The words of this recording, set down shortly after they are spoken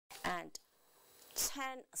10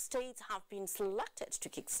 states have been selected to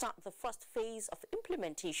kickstart the first phase of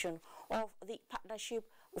implementation of the Partnership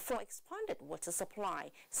for Expanded Water Supply,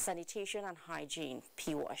 Sanitation and Hygiene,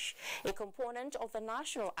 PWASH, a component of the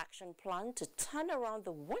National Action Plan to turn around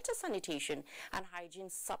the water sanitation and hygiene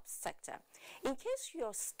subsector. In case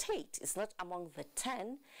your state is not among the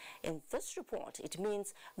 10, in this report, it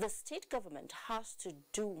means the state government has to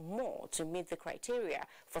do more to meet the criteria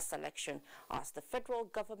for selection as the federal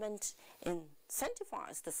government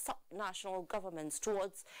incentivize the sub-national governments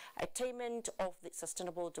towards attainment of the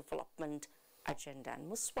Sustainable Development Agenda.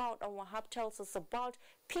 And Musbaud and Wahab tells us about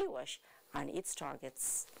PWASH and its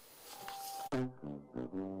targets.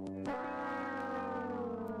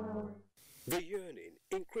 The yearning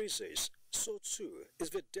increases, so too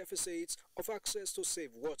is the deficit of access to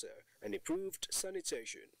safe water and improved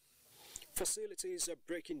sanitation. Facilities are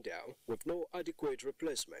breaking down with no adequate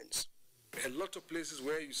replacements. A lot of places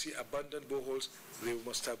where you see abandoned boreholes, they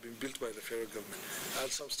must have been built by the federal government. And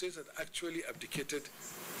some states had actually abdicated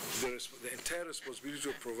the entire responsibility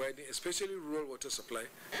of providing, especially rural water supply,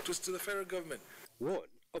 to the federal government. One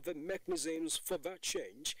of the mechanisms for that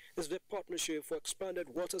change is the Partnership for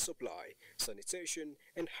Expanded Water Supply, Sanitation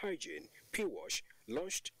and Hygiene, PWASH,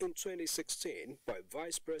 launched in 2016 by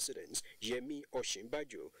Vice President Yemi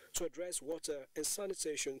Osinbajo to address water and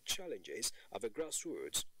sanitation challenges at the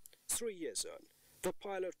grassroots. 3 years on, the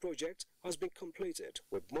pilot project has been completed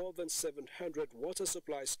with more than 700 water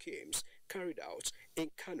supply schemes carried out in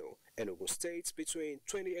Kano and Ogun states between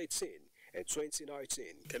 2018 and 2019.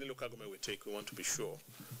 Any local government we take, we want to be sure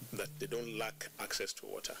that they don't lack access to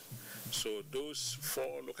water. So those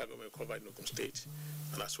 4 local government covered in Ogun State,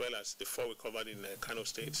 and as well as the 4 we covered in Kano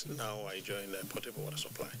State, now are enjoying potable water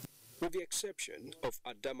supply. With the exception of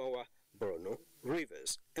Adamawa, Borno,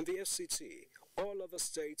 Rivers, and the FCT, all other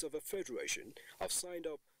states of the Federation have signed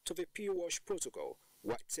up to the PWASH protocol,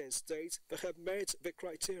 while 10 states that have met the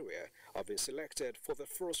criteria have been selected for the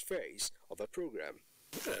first phase of the program.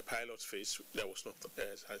 Pilot phase, there was not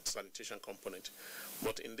a sanitation component,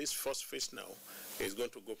 but in this first phase now, it's going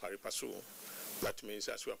to go pari passu. That means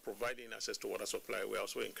as we are providing access to water supply, we are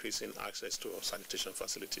also increasing access to sanitation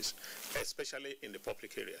facilities, especially in the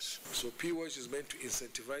public areas. So PWASH is meant to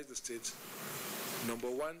incentivize the states, number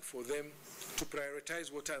one, for them to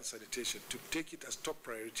prioritize water and sanitation, to take it as top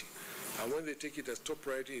priority. And when they take it as top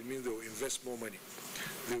priority, it means they will invest more money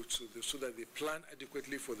so that they plan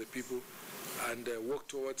adequately for the people and work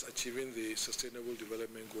towards achieving the Sustainable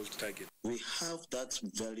Development Goals target. We have that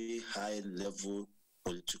very high level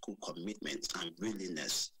political commitment and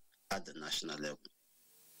willingness at the national level.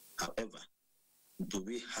 However, do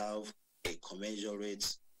we have a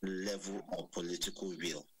commensurate level of political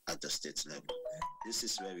will at the state level? This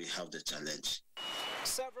is where we have the challenge.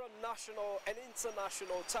 Several national and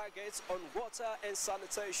international targets on water and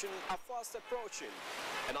sanitation are fast approaching,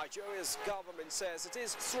 and Nigeria's government says it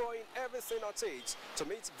is throwing everything at it to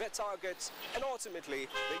meet the targets and ultimately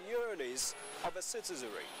the yearnings of the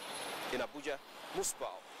citizenry. In Abuja,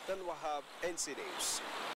 Musbaud, then Wahab, NC News.